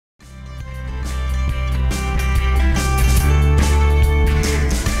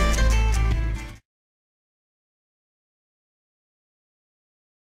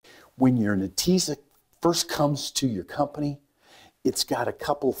When your Netezza first comes to your company, it's got a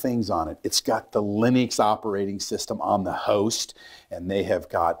couple things on it. It's got the Linux operating system on the host, and they have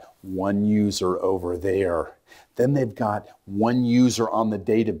got one user over there. Then they've got one user on the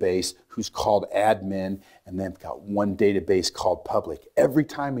database who's called admin, and they've got one database called public. Every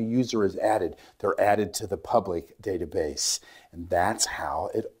time a user is added, they're added to the public database. And that's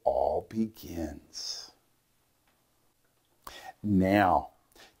how it all begins. Now,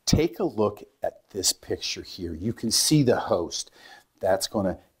 take a look at this picture here. You can see the host. That's going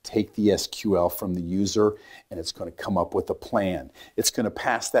to take the SQL from the user, and it's going to come up with a plan. It's going to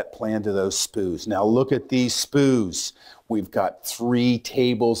pass that plan to those SPUs. Now look at these SPUs. We've got 3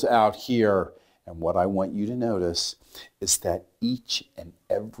 tables out here, and what I want you to notice is that each and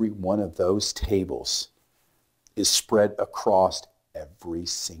every one of those tables is spread across every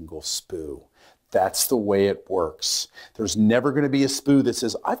single SPU. That's the way it works. There's never going to be a SPU that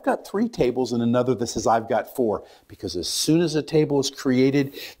says, I've got 3 tables, and another that says, I've got 4. Because as soon as a table is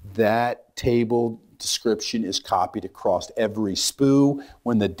created, that table description is copied across every SPU.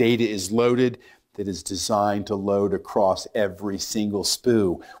 When the data is loaded, that is designed to load across every single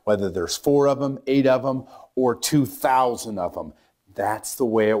SPU, whether there's 4 of them, 8 of them, or 2,000 of them. That's the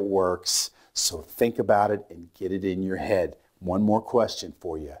way it works. So think about it and get it in your head. One more question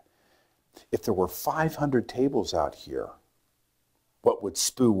for you. If there were 500 tables out here, what would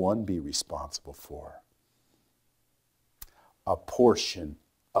SPU 1 be responsible for? A portion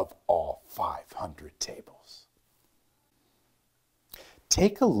of all 500 tables.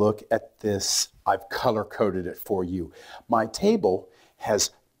 Take a look at this. I've color-coded it for you. My table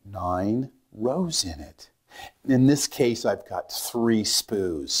has 9 rows in it. In this case, I've got 3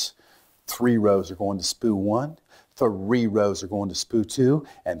 SPUs. 3 rows are going to SPU 1. 3 rows are going to SPU 2,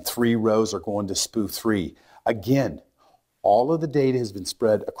 and 3 rows are going to SPU 3. Again, all of the data has been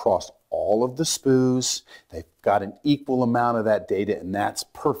spread across all of the SPUs. They've got an equal amount of that data, and that's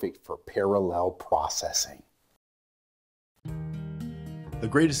perfect for parallel processing. The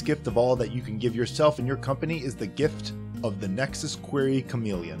greatest gift of all that you can give yourself and your company is the gift of the Nexus Query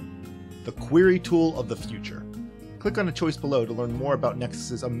Chameleon, the query tool of the future. Click on the choice below to learn more about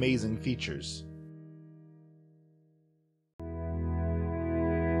Nexus's amazing features.